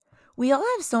We all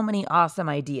have so many awesome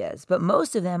ideas, but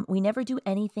most of them we never do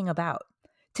anything about.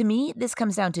 To me, this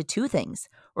comes down to two things: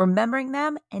 remembering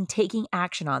them and taking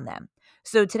action on them.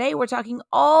 So today we're talking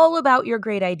all about your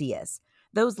great ideas.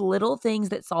 Those little things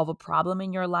that solve a problem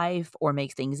in your life or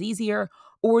make things easier,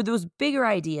 or those bigger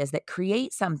ideas that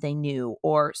create something new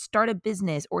or start a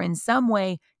business or in some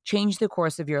way change the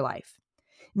course of your life.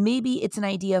 Maybe it's an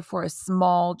idea for a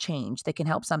small change that can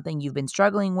help something you've been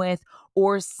struggling with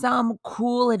or some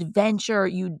cool adventure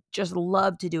you'd just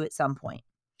love to do at some point.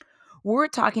 We're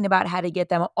talking about how to get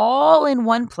them all in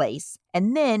one place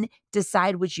and then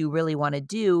decide what you really want to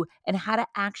do and how to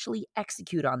actually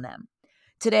execute on them.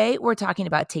 Today, we're talking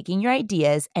about taking your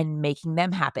ideas and making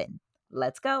them happen.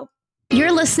 Let's go.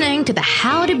 You're listening to the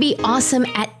How to Be Awesome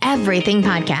at Everything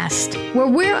podcast, where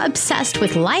we're obsessed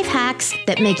with life hacks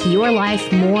that make your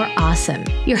life more awesome.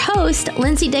 Your host,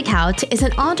 Lindsay Dickhout, is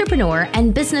an entrepreneur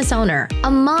and business owner, a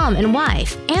mom and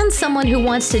wife, and someone who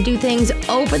wants to do things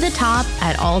over the top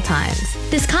at all times.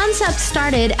 This concept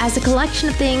started as a collection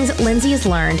of things Lindsay has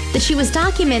learned that she was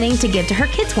documenting to give to her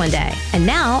kids one day, and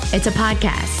now it's a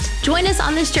podcast. Join us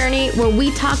on this journey where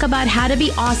we talk about how to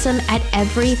be awesome at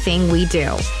everything we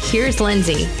do. Here's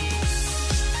Lindsay.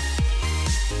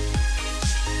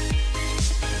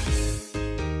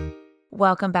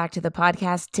 Welcome back to the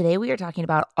podcast. Today we are talking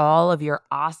about all of your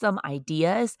awesome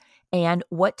ideas and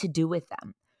what to do with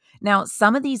them. Now,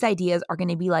 some of these ideas are going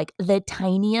to be like the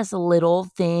tiniest little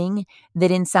thing that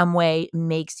in some way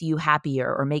makes you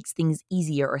happier or makes things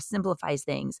easier or simplifies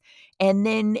things. And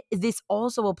then this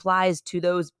also applies to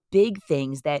those big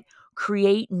things that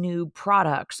create new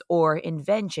products or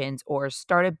inventions or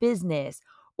start a business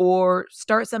or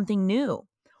start something new.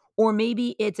 Or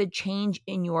maybe it's a change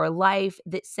in your life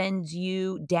that sends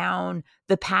you down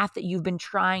the path that you've been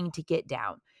trying to get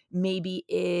down. Maybe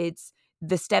it's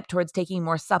the step towards taking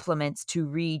more supplements to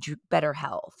reach better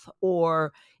health.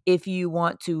 Or if you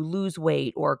want to lose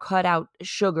weight or cut out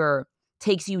sugar,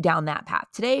 takes you down that path.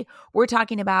 Today, we're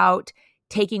talking about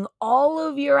taking all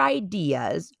of your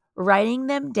ideas, writing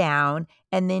them down,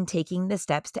 and then taking the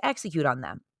steps to execute on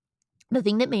them. The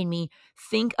thing that made me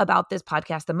think about this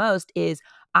podcast the most is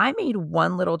I made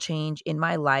one little change in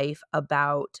my life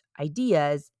about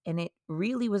ideas, and it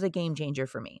really was a game changer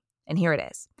for me. And here it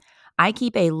is. I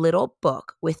keep a little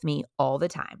book with me all the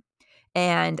time,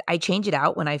 and I change it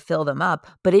out when I fill them up,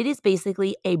 but it is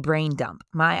basically a brain dump.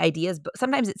 My ideas,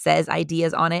 sometimes it says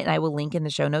ideas on it, and I will link in the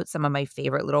show notes some of my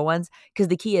favorite little ones, because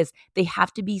the key is they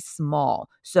have to be small.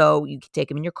 So you can take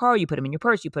them in your car, you put them in your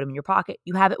purse, you put them in your pocket,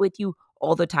 you have it with you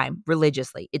all the time,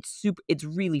 religiously. It's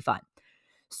really fun.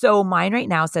 So mine right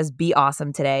now says be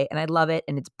awesome today, and I love it,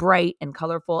 and it's bright and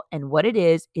colorful, and what it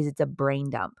is it's a brain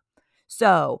dump.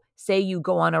 So say you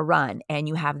go on a run and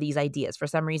you have these ideas. For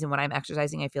some reason, when I'm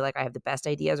exercising, I feel like I have the best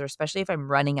ideas, or especially if I'm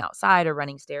running outside or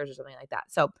running stairs or something like that.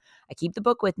 So I keep the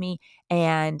book with me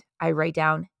and I write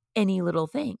down any little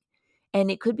thing.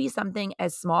 And it could be something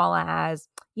as small as,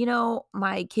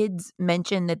 my kids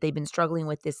mentioned that they've been struggling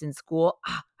with this in school.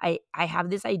 I have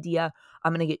this idea.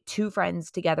 I'm going to get two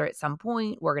friends together at some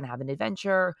point. We're going to have an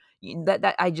adventure.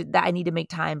 That I need to make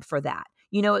time for that.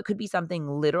 It could be something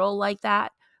literal like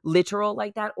that,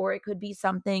 or it could be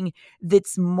something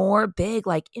that's more big.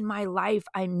 Like in my life,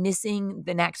 I'm missing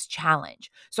the next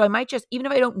challenge. So I might just, even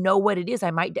if I don't know what it is,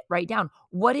 I might write down,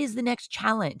 what is the next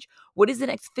challenge? What is the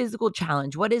next physical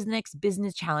challenge? What is the next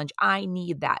business challenge? I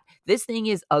need that. This thing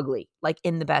is ugly, like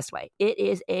in the best way. It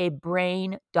is a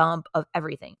brain dump of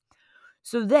everything.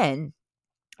 So then,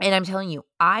 and I'm telling you,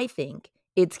 I think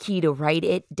it's key to write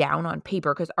it down on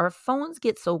paper because our phones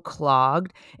get so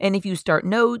clogged. And if you start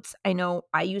notes, I know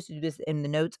I used to do this in the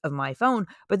notes of my phone,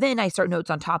 but then I start notes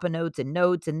on top of notes.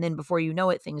 And then before you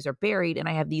know it, things are buried. And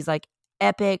I have these like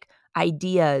epic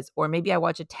ideas, or maybe I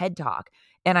watch a TED Talk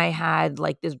and I had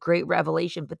like this great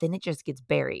revelation, but then it just gets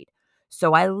buried.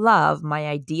 So I love my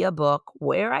idea book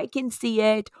where I can see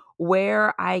it,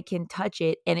 where I can touch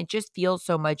it. And it just feels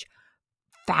so much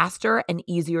faster and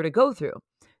easier to go through.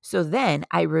 So then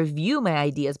I review my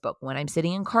ideas book when I'm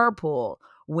sitting in carpool,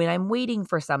 when I'm waiting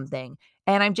for something,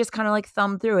 and I'm just kind of like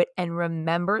thumb through it and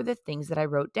remember the things that I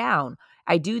wrote down.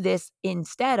 I do this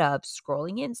instead of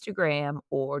scrolling Instagram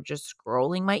or just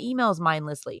scrolling my emails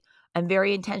mindlessly. I'm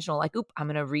very intentional. Like, I'm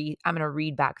going to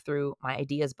read back through my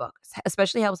ideas book.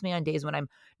 Especially helps me on days when I'm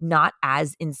not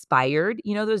as inspired.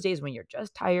 Those days when you're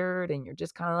just tired and you're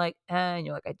just kind of like, and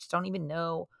you're like, I just don't even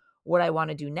know what I want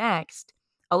to do next.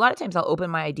 A lot of times I'll open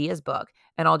my ideas book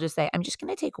and I'll just say, I'm just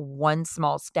going to take one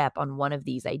small step on one of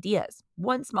these ideas.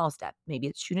 One small step. Maybe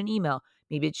it's shoot an email.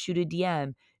 Maybe it's shoot a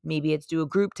DM. Maybe it's do a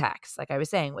group text, like I was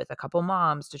saying, with a couple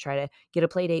moms to try to get a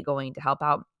play date going to help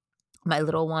out my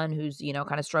little one who's,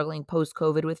 kind of struggling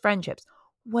post-COVID with friendships,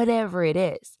 whatever it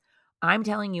is. I'm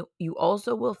telling you, you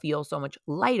also will feel so much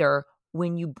lighter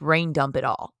when you brain dump it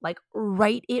all. Like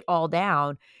write it all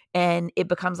down and it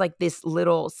becomes like this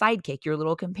little sidekick, your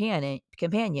little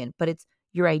companion, but it's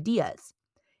your ideas.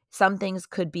 Some things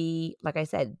could be, like I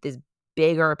said, this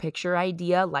bigger picture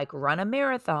idea, like run a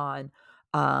marathon,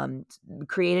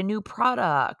 create a new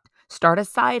product, start a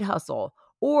side hustle,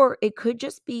 or it could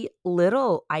just be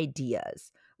little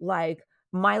ideas like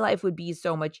my life would be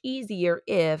so much easier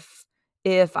if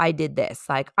I did this.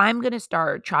 Like I'm going to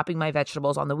start chopping my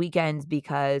vegetables on the weekends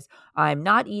because I'm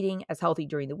not eating as healthy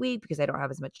during the week because I don't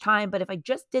have as much time, but if I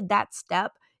just did that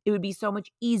step, it would be so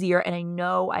much easier and I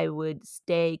know I would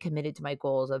stay committed to my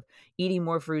goals of eating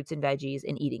more fruits and veggies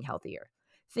and eating healthier.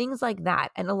 Things like that.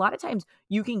 And a lot of times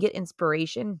you can get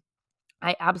inspiration.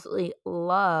 I absolutely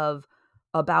love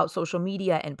about social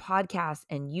media and podcasts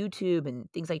and YouTube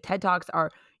and things like TED Talks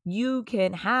are you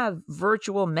can have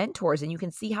virtual mentors and you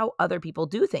can see how other people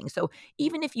do things. So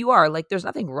even if you are like, there's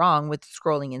nothing wrong with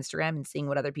scrolling Instagram and seeing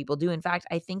what other people do. In fact,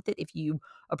 I think that if you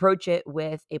approach it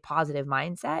with a positive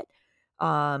mindset,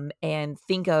 and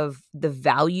think of the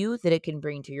value that it can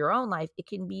bring to your own life, it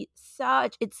can be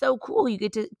it's so cool. You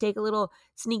get to take a little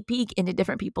sneak peek into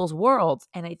different people's worlds.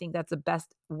 And I think that's the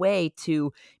best way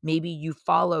to maybe you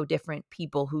follow different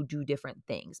people who do different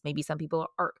things. Maybe some people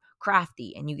are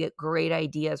crafty and you get great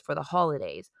ideas for the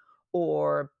holidays,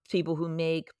 or people who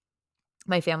make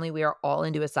my family, we are all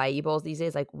into acai bowls these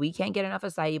days. Like we can't get enough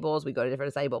acai bowls. We go to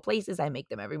different acai bowl places. I make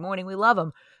them every morning. We love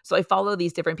them. So I follow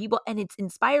these different people and it's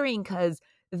inspiring because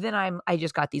then I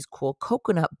just got these cool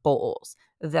coconut bowls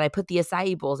that I put the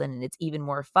acai bowls in and it's even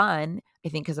more fun. I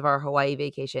think because of our Hawaii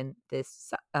vacation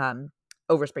this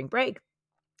over spring break.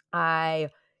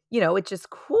 It's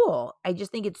just cool. I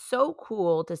just think it's so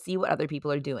cool to see what other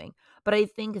people are doing. But I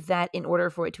think that in order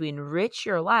for it to enrich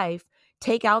your life,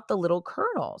 take out the little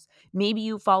kernels. Maybe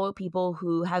you follow people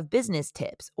who have business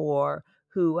tips or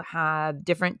who have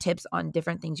different tips on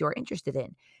different things you're interested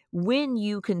in. When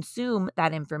you consume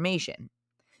that information,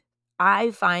 I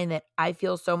find that I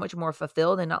feel so much more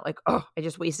fulfilled and not like, oh, I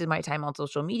just wasted my time on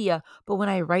social media. But when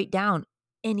I write down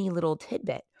any little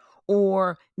tidbit,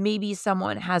 or maybe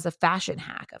someone has a fashion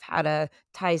hack of how to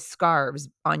tie scarves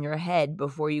on your head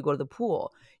before you go to the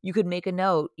pool, you could make a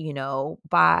note,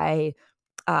 buy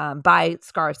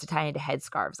scarves to tie into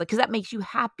headscarves, like because that makes you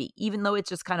happy, even though it's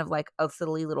just kind of like a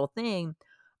silly little thing.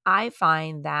 I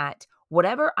find that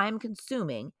whatever I'm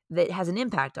consuming that has an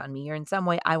impact on me or in some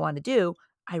way I want to do,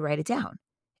 I write it down.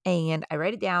 And I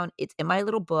write it down. It's in my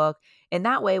little book. And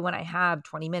that way, when I have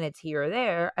 20 minutes here or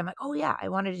there, I'm like, oh, yeah, I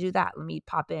wanted to do that. Let me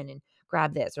pop in and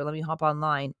grab this, or let me hop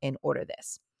online and order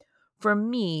this. For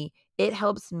me, it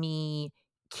helps me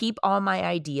keep all my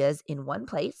ideas in one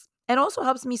place and also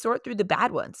helps me sort through the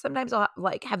bad ones. Sometimes I'll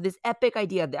like have this epic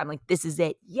idea that I'm like, this is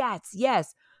it. Yes,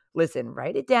 yes. Listen,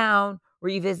 write it down,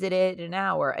 revisit it an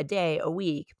hour, a day, a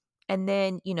week. And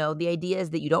then, the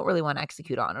ideas that you don't really want to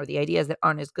execute on or the ideas that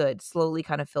aren't as good slowly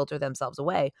kind of filter themselves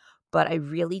away. But I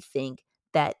really think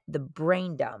that the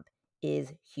brain dump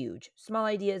is huge. Small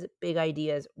ideas, big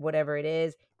ideas, whatever it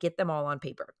is, get them all on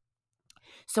paper.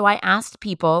 So I asked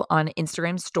people on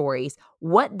Instagram stories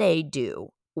what they do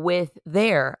with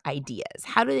their ideas.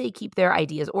 How do they keep their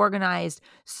ideas organized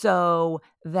so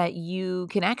that you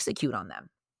can execute on them?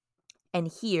 And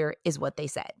here is what they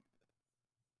said.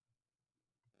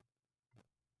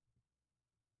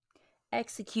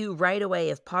 Execute right away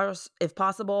if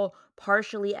possible,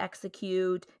 partially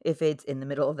execute if it's in the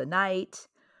middle of the night.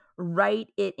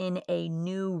 Write it in a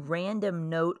new random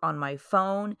note on my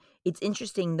phone. It's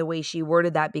interesting the way she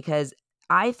worded that because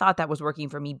I thought that was working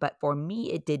for me, but for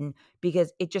me it didn't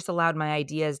because it just allowed my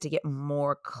ideas to get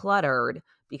more cluttered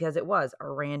because it was a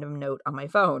random note on my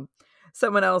phone.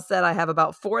 Someone else said I have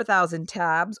about 4,000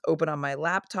 tabs open on my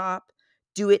laptop.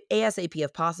 Do it ASAP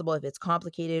if possible. If it's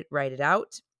complicated, write it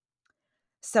out.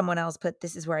 Someone else put,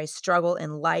 this is where I struggle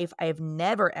in life. I have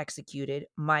never executed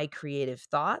my creative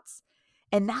thoughts.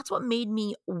 And that's what made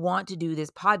me want to do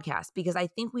this podcast because I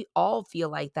think we all feel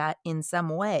like that in some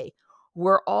way.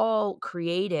 We're all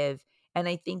creative. And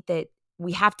I think that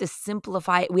we have to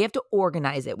simplify it. We have to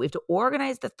organize it. We have to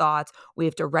organize the thoughts. We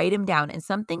have to write them down. And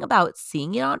something about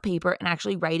seeing it on paper and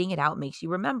actually writing it out makes you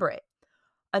remember it.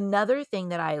 Another thing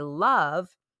that I love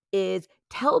is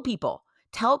tell people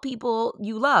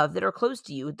you love that are close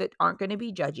to you that aren't going to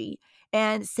be judgy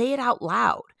and say it out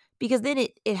loud because then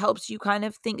it helps you kind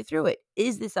of think through it.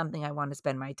 Is this something I want to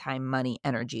spend my time, money,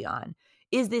 energy on?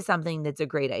 Is this something that's a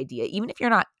great idea? Even if you're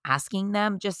not asking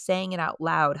them, just saying it out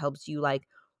loud helps you like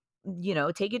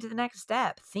take it to the next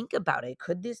step. Think about it.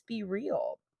 Could this be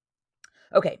real?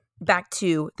 Okay, back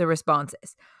to the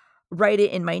responses. Write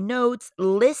it in my notes,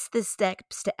 list the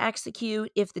steps to execute.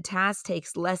 If the task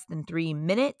takes less than 3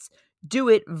 minutes, do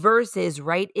it versus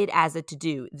write it as a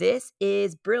to-do. This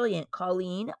is brilliant,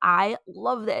 Colleen. I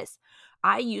love this.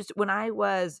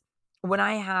 When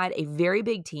I had a very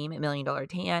big team at Million Dollar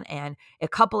Tan and a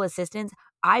couple assistants,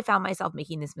 I found myself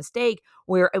making this mistake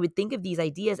where I would think of these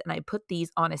ideas and I put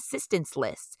these on assistance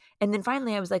lists. And then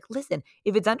finally I was like, listen,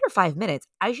 if it's under 5 minutes,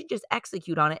 I should just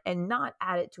execute on it and not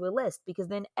add it to a list, because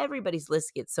then everybody's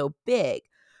list gets so big.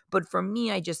 But for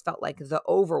me, I just felt like the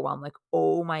overwhelm, like,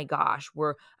 oh my gosh,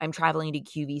 I'm traveling to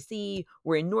QVC,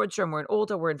 we're in Nordstrom, we're in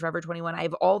Ulta, we're in Forever 21. I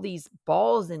have all these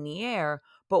balls in the air.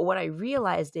 But what I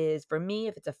realized is, for me,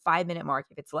 if it's a 5-minute mark,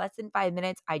 if it's less than 5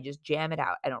 minutes, I just jam it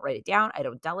out. I don't write it down. I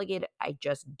don't delegate it. I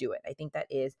just do it. I think that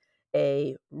is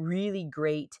a really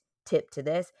great tip to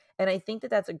this. And I think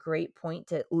that that's a great point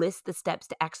to list the steps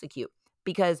to execute,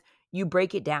 because you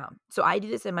break it down. So I do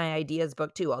this in my ideas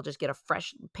book too. I'll just get a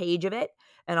fresh page of it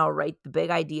and I'll write the big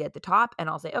idea at the top and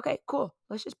I'll say, okay, cool.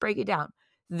 Let's just break it down.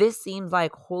 This seems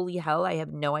like holy hell. I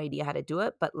have no idea how to do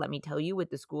it. But let me tell you, with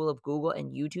the school of Google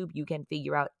and YouTube, you can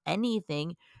figure out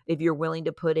anything if you're willing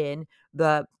to put in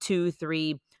the 2,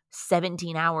 3,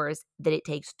 17 hours that it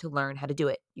takes to learn how to do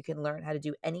it. You can learn how to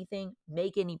do anything,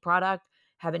 make any product,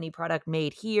 have any product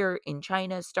made here in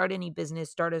China, start any business,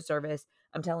 start a service.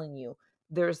 I'm telling you,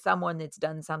 there's someone that's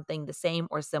done something the same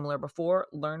or similar before.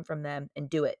 Learn from them and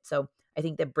do it. So I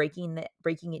think that breaking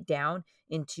it down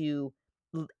into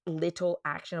little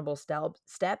actionable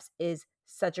steps is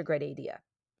such a great idea.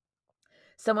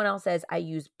 Someone else says, I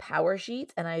use Power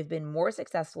Sheets and I've been more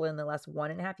successful in the last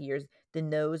 1.5 years than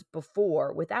those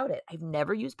before without it. I've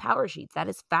never used Power Sheets. That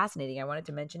is fascinating. I wanted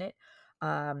to mention it.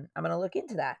 I'm going to look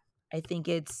into that. I think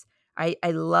I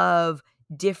love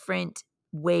different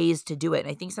ways to do it. And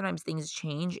I think sometimes things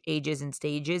change, ages and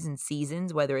stages and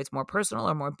seasons, whether it's more personal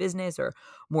or more business or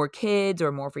more kids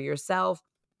or more for yourself.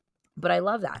 But I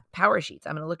love that. Power Sheets.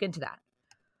 I'm going to look into that.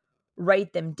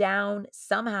 Write them down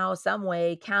somehow, some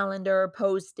way, calendar,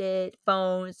 Post-it,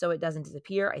 phone, so it doesn't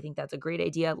disappear. I think that's a great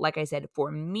idea. Like I said,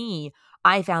 for me,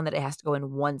 I found that it has to go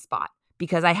in one spot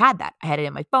because I had that. I had it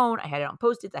in my phone. I had it on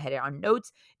Post-its. I had it on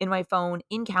notes in my phone,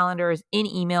 in calendars, in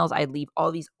emails. I'd leave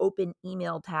all these open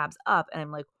email tabs up. And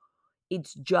I'm like,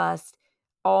 it's just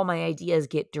all my ideas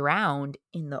get drowned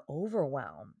in the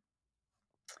overwhelm.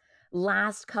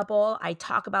 Last couple, I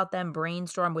talk about them,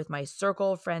 brainstorm with my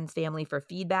circle, friends, family for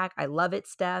feedback. I love it,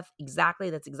 Steph. Exactly.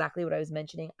 That's exactly what I was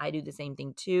mentioning. I do the same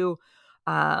thing too.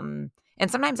 And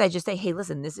sometimes I just say, hey,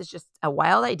 listen, this is just a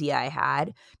wild idea I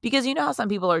had, because you know how some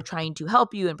people are trying to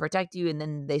help you and protect you, and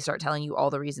then they start telling you all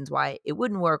the reasons why it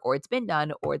wouldn't work, or it's been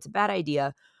done, or it's a bad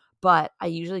idea. But I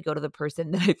usually go to the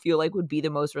person that I feel like would be the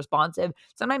most responsive.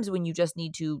 Sometimes when you just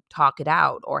need to talk it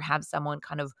out or have someone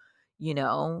kind of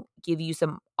give you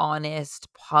some honest,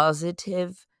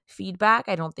 positive feedback.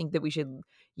 I don't think that we should,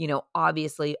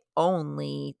 obviously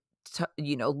only,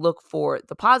 look for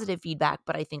the positive feedback.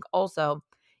 But I think also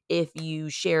if you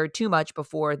share too much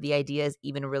before the idea is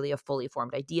even really a fully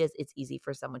formed idea, it's easy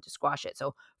for someone to squash it.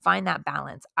 So find that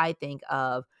balance, I think,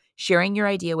 of sharing your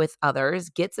idea with others,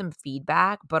 get some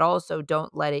feedback, but also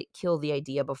don't let it kill the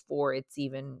idea before if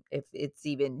it's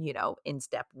even, in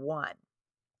step one.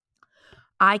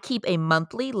 I keep a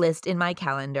monthly list in my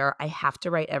calendar. I have to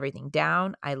write everything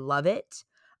down. I love it.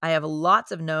 I have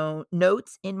lots of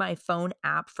notes in my phone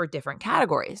app for different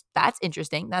categories. That's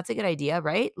interesting. That's a good idea,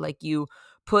 right? Like you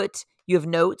have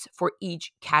notes for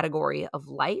each category of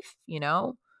life,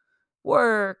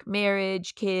 work,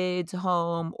 marriage, kids,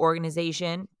 home,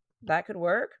 organization. That could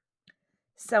work.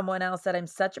 Someone else said, I'm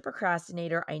such a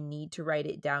procrastinator. I need to write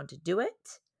it down to do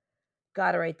it.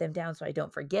 Got to write them down so I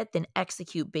don't forget, then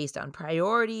execute based on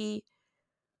priority.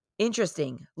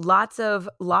 Interesting. Lots of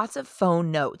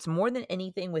phone notes. More than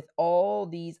anything, with all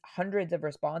these hundreds of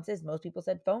responses, most people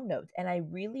said phone notes. And I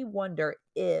really wonder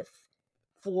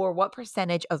for what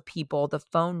percentage of people the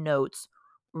phone notes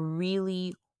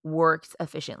really works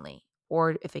efficiently,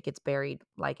 or if it gets buried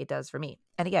like it does for me.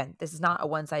 And again, this is not a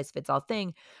one size fits all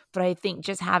thing, but I think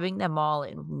just having them all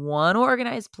in one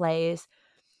organized place,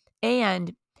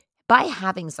 and by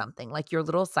having something like your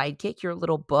little sidekick, your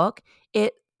little book,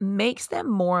 it makes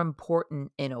them more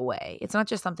important in a way. It's not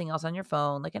just something else on your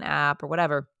phone, like an app or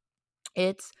whatever.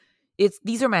 It's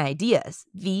these are my ideas.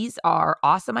 These are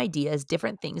awesome ideas,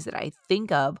 different things that I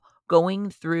think of going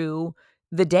through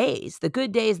the days, the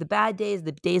good days, the bad days,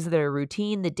 the days that are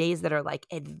routine, the days that are like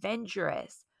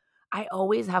adventurous. I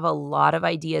always have a lot of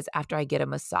ideas after I get a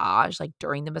massage. Like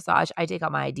during the massage, I take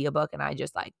out my idea book and I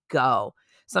just like go.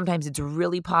 Sometimes it's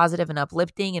really positive and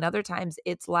uplifting, and other times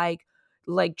it's like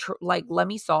let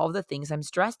me solve the things I'm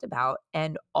stressed about.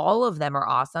 And all of them are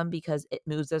awesome because it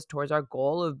moves us towards our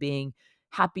goal of being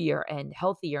happier and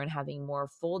healthier and having more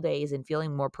full days and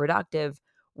feeling more productive,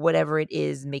 whatever it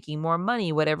is, making more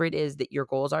money, whatever it is that your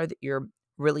goals are that you're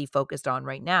really focused on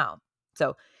right now.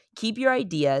 So keep your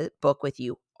idea book with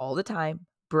you all the time.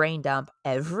 Brain dump.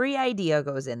 Every idea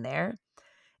goes in there.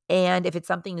 And if it's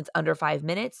something that's under 5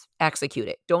 minutes, execute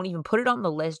it. Don't even put it on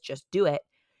the list, just do it.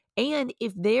 And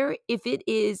if it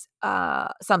is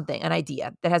something, an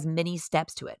idea that has many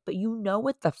steps to it, but you know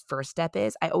what the first step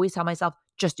is, I always tell myself,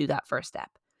 just do that first step.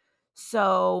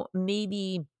 So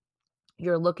maybe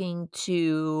you're looking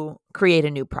to create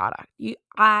a new product. You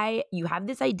have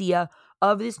this idea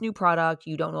of this new product,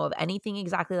 you don't know of anything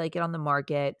exactly like it on the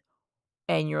market,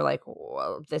 and you're like,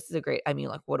 "Well, this is a great." I mean,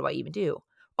 like, what do I even do?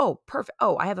 Oh, perfect.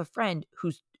 Oh, I have a friend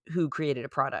who created a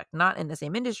product, not in the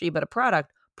same industry, but a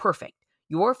product. Perfect.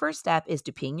 Your first step is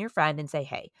to ping your friend and say,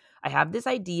 "Hey, I have this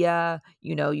idea.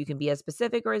 You can be as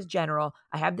specific or as general.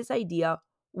 I have this idea.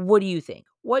 What do you think?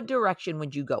 What direction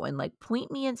would you go in? Like,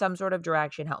 point me in some sort of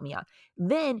direction, help me out."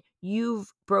 Then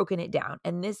you've broken it down.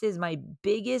 And this is my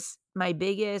biggest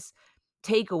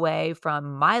takeaway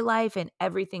from my life and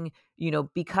everything,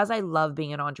 because I love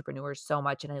being an entrepreneur so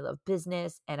much and I love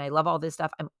business and I love all this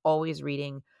stuff. I'm always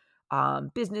reading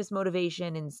business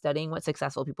motivation and studying what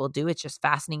successful people do. It's just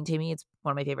fascinating to me. It's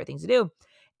one of my favorite things to do.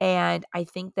 And I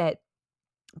think that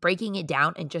breaking it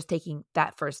down and just taking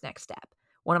that first next step.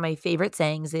 One of my favorite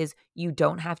sayings is you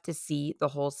don't have to see the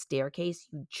whole staircase.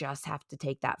 You just have to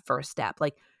take that first step.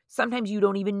 Like sometimes you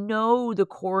don't even know the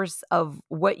course of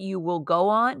what you will go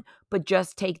on, but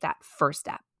just take that first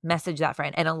step. Message that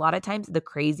friend. And a lot of times, the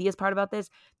craziest part about this,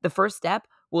 the first step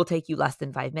will take you less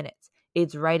than 5 minutes.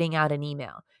 It's writing out an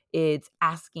email, it's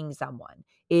asking someone,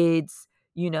 it's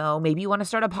maybe you want to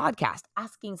start a podcast,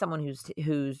 asking someone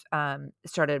who's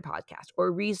started a podcast,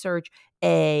 or research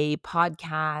a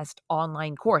podcast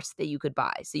online course that you could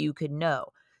buy so you could know.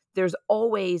 There's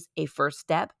always a first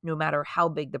step, no matter how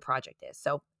big the project is.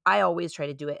 So I always try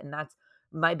to do it, and that's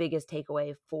my biggest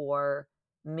takeaway for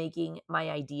making my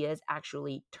ideas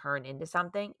actually turn into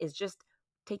something is just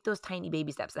take those tiny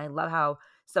baby steps. And I love how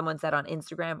someone said on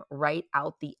Instagram, write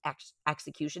out the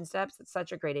execution steps. It's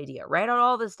such a great idea. Write out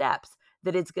all the steps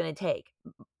that it's going to take.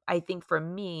 I think for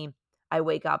me, I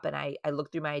wake up and I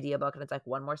look through my idea book and it's like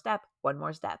one more step, one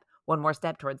more step, one more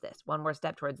step towards this, one more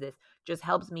step towards this. Just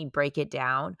helps me break it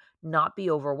down, not be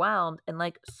overwhelmed, and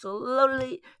like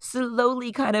slowly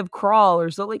kind of crawl or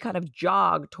slowly kind of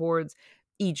jog towards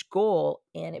each goal,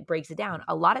 and it breaks it down.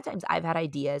 A lot of times I've had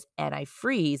ideas and I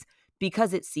freeze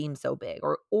because it seems so big,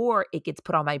 or it gets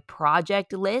put on my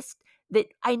project list that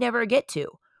I never get to.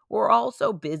 We're all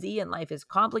so busy and life is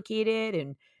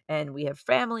complicated, and we have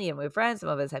family and we have friends. Some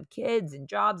of us have kids and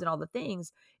jobs and all the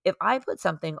things. If I put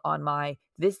something on my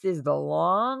this is the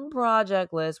long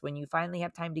project list, when you finally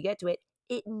have time to get to it,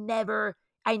 I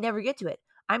never get to it.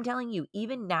 I'm telling you,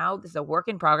 even now, this is a work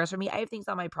in progress for me. I have things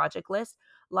on my project list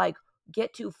like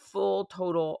get to full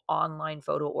total online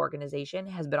photo organization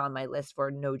has been on my list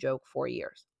for no joke 4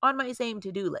 years, on my same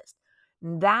to-do list.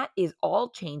 That is all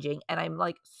changing, and I'm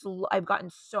like I've gotten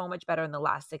so much better in the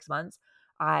last 6 months.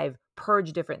 I've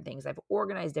purged different things, I've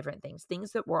organized different things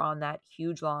that were on that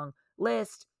huge long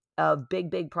list of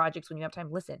big projects. When you have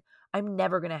time, listen, I'm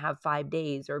never going to have 5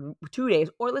 days or 2 days,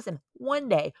 or listen, 1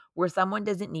 day where someone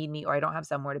doesn't need me or I don't have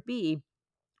somewhere to be.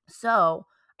 So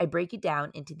I break it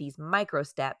down into these micro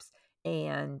steps,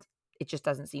 and it just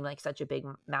doesn't seem like such a big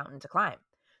mountain to climb.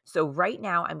 So right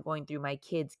now I'm going through my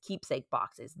kids' keepsake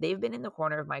boxes. They've been in the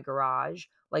corner of my garage,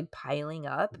 like piling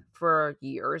up for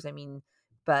years. I mean,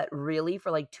 but really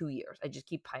for like 2 years, I just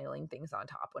keep piling things on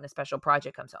top when a special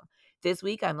project comes home. This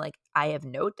week, I'm like, I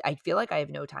feel like I have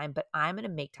no time, but I'm going to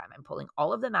make time. I'm pulling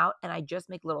all of them out and I just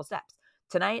make little steps.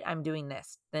 Tonight, I'm doing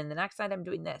this. Then the next night, I'm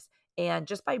doing this. And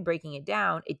just by breaking it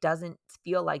down, it doesn't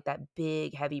feel like that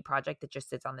big, heavy project that just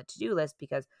sits on the to-do list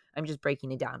because I'm just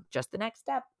breaking it down. Just the next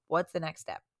step. What's the next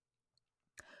step?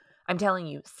 I'm telling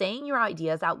you, saying your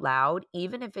ideas out loud,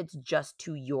 even if it's just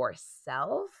to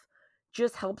yourself,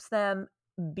 just helps them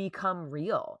become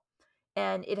real.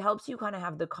 And it helps you kind of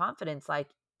have the confidence like,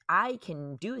 I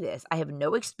can do this. I have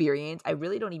no experience. I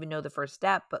really don't even know the first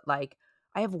step, but like,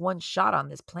 I have one shot on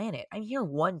this planet. I'm here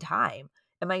one time.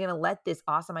 Am I going to let this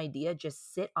awesome idea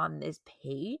just sit on this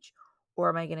page? Or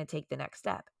am I going to take the next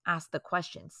step? Ask the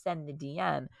question, send the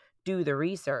DM, do the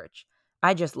research.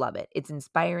 I just love it. It's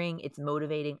inspiring. It's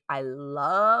motivating. I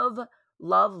love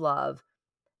love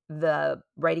the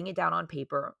writing it down on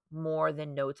paper more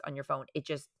than notes on your phone.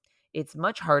 It's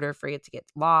much harder for it to get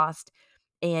lost,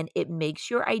 and it makes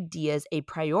your ideas a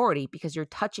priority because you're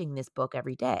touching this book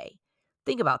every day.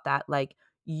 Think about that. Like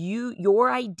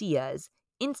your ideas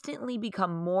instantly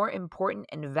become more important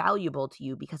and valuable to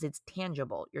you because it's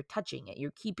tangible. You're touching it,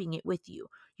 you're keeping it with you,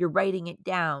 you're writing it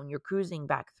down, you're cruising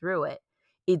back through it.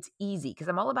 It's easy because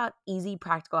I'm all about easy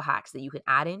practical hacks that you can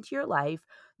add into your life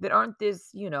that aren't this,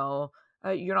 you're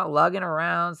not lugging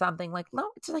around something like, no,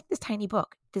 it's like this tiny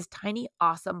book, this tiny,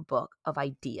 awesome book of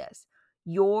ideas,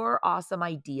 your awesome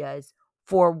ideas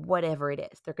for whatever it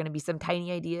is. There are going to be some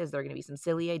tiny ideas. There are going to be some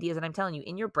silly ideas. And I'm telling you,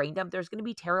 in your brain dump, there's going to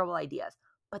be terrible ideas,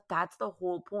 but that's the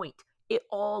whole point. It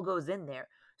all goes in there.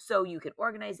 So you can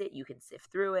organize it, you can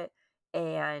sift through it,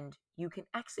 and you can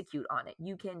execute on it.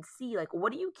 You can see, like,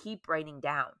 what do you keep writing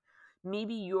down?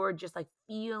 Maybe you're just like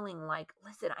feeling like,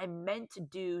 listen, I'm meant to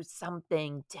do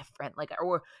something different, like,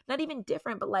 or not even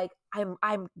different, but like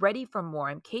I'm ready for more.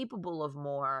 I'm capable of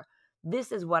more.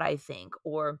 This is what I think.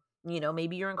 Or,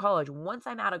 maybe you're in college. Once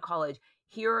I'm out of college,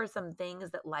 here are some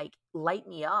things that like light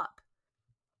me up.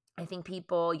 I think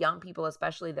young people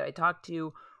especially that I talk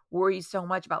to, worry so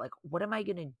much about like, what am I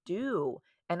going to do?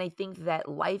 And I think that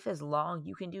life is long.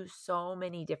 You can do so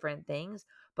many different things,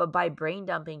 but by brain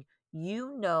dumping,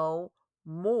 you know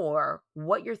more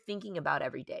what you're thinking about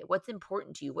every day, what's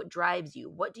important to you, what drives you,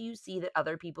 what do you see that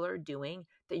other people are doing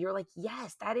that you're like,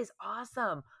 yes, that is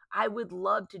awesome. I would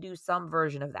love to do some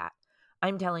version of that.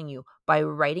 I'm telling you, by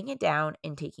writing it down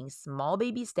and taking small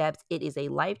baby steps, it is a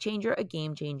life changer, a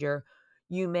game changer.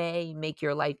 You may make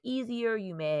your life easier.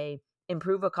 You may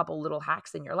improve a couple little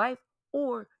hacks in your life,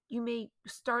 or you may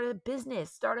start a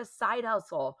business, start a side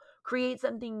hustle, create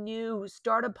something new,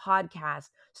 start a podcast,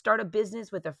 start a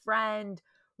business with a friend,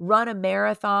 run a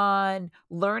marathon,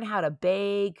 learn how to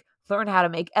bake, learn how to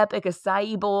make epic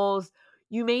acai bowls.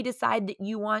 You may decide that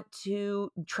you want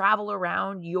to travel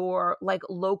around your like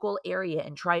local area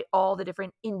and try all the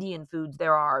different Indian foods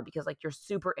there are because like you're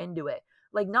super into it.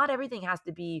 Like not everything has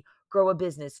to be grow a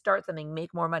business, start something,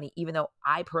 make more money, even though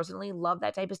I personally love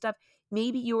that type of stuff.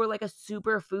 Maybe you are like a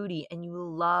super foodie and you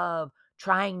love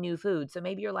trying new food. So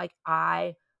maybe you're like,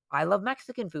 I love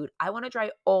Mexican food. I want to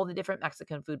try all the different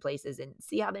Mexican food places and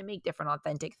see how they make different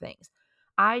authentic things.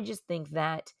 I just think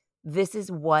that this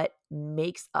is what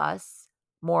makes us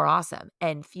more awesome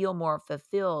and feel more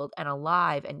fulfilled and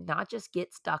alive and not just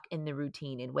get stuck in the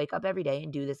routine and wake up every day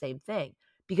and do the same thing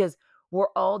because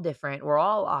we're all different. We're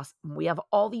all awesome. We have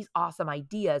all these awesome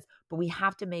ideas, but we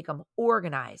have to make them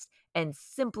organized and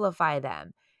simplify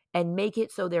them and make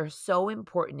it so they're so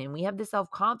important. And we have the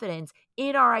self-confidence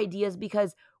in our ideas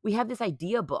because we have this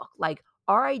idea book. Like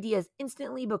our ideas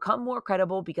instantly become more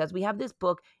credible because we have this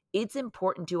book. It's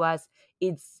important to us.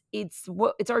 It's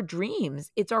our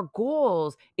dreams. It's our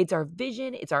goals. It's our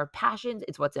vision. It's our passions.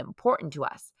 It's what's important to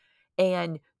us.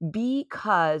 And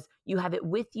because you have it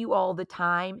with you all the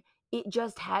time, it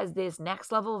just has this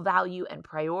next level value and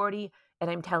priority. And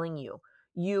I'm telling you,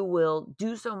 you will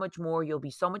do so much more. You'll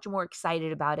be so much more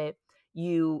excited about it.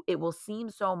 It will seem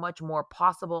so much more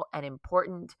possible and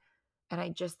important. And I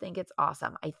just think it's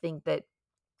awesome. I think that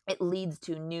it leads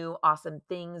to new awesome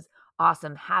things,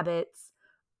 awesome habits,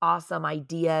 awesome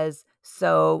ideas.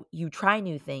 So you try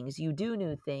new things, you do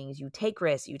new things, you take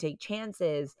risks, you take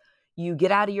chances, you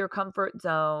get out of your comfort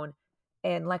zone.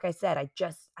 And like I said,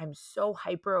 I'm so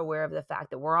hyper aware of the fact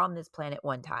that we're on this planet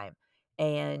one time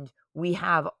and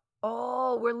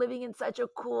we're living in such a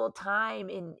cool time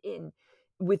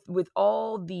with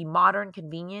all the modern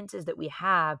conveniences that we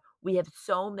have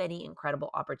so many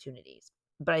incredible opportunities.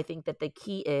 But I think that the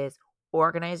key is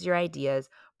organize your ideas,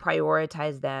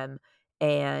 prioritize them,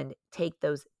 and take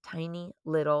those tiny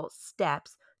little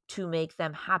steps to make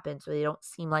them happen so they don't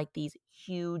seem like these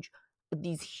huge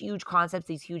concepts,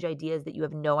 these huge ideas that you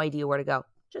have no idea where to go.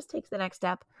 Just take the next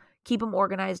step, keep them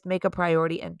organized, make a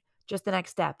priority, and just the next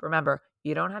step. Remember,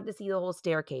 you don't have to see the whole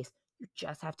staircase. You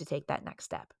just have to take that next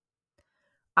step.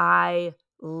 I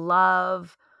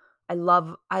love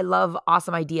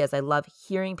awesome ideas. I love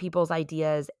hearing people's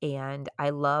ideas, and I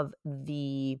love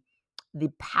the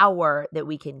power that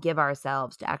we can give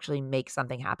ourselves to actually make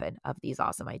something happen of these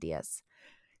awesome ideas.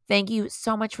 Thank you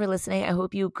so much for listening. I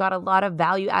hope you got a lot of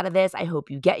value out of this. I hope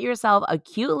you get yourself a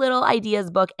cute little ideas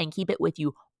book and keep it with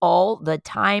you all the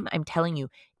time. I'm telling you,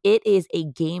 it is a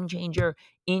game changer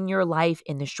in your life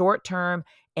in the short term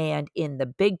and in the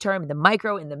big term, in the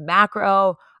micro, in the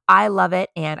macro. I love it,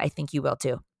 and I think you will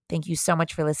too. Thank you so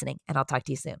much for listening, and I'll talk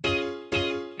to you soon.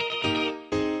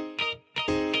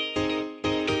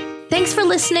 Thanks for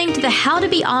listening to the How to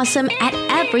Be Awesome at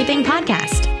Everything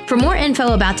podcast. For more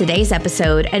info about today's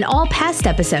episode and all past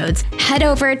episodes, head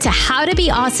over to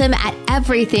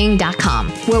howtobeawesomeateverything.com,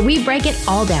 where we break it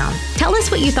all down. Tell us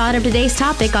what you thought of today's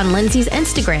topic on Lindsay's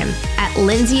Instagram at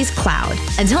Lindsay's Cloud.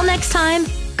 Until next time,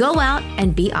 go out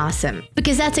and be awesome,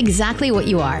 because that's exactly what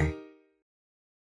you are.